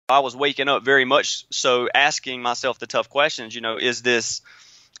I was waking up very much so asking myself the tough questions, is this,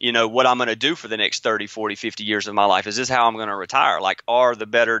 what I'm going to do for the next 30, 40, 50 years of my life? Is this how I'm going to retire? Like, are the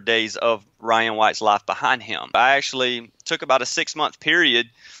better days of Ryan White's life behind him? I actually took about a 6-month period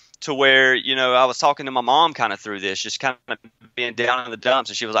to where, I was talking to my mom kind of through this, just kind of being down in the dumps.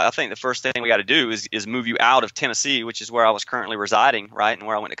 And she was like, I think the first thing we got to do is move you out of Tennessee, which is where I was currently residing, right, and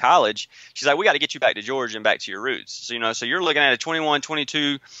where I went to college. She's like, we got to get you back to Georgia and back to your roots. So, so you're looking at a 21,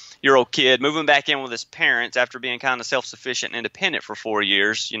 22-year-old kid moving back in with his parents after being kind of self-sufficient and independent for 4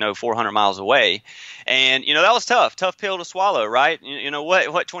 years, 400 miles away. And, that was tough pill to swallow, right?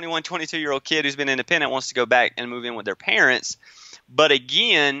 What 21, 22-year-old kid who's been independent wants to go back and move in with their parents? But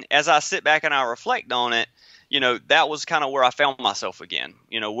again, as I sit back and I reflect on it, that was kind of where I found myself again,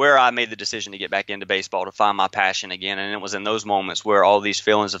 where I made the decision to get back into baseball, to find my passion again. And it was in those moments where all these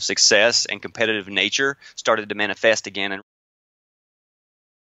feelings of success and competitive nature started to manifest again. And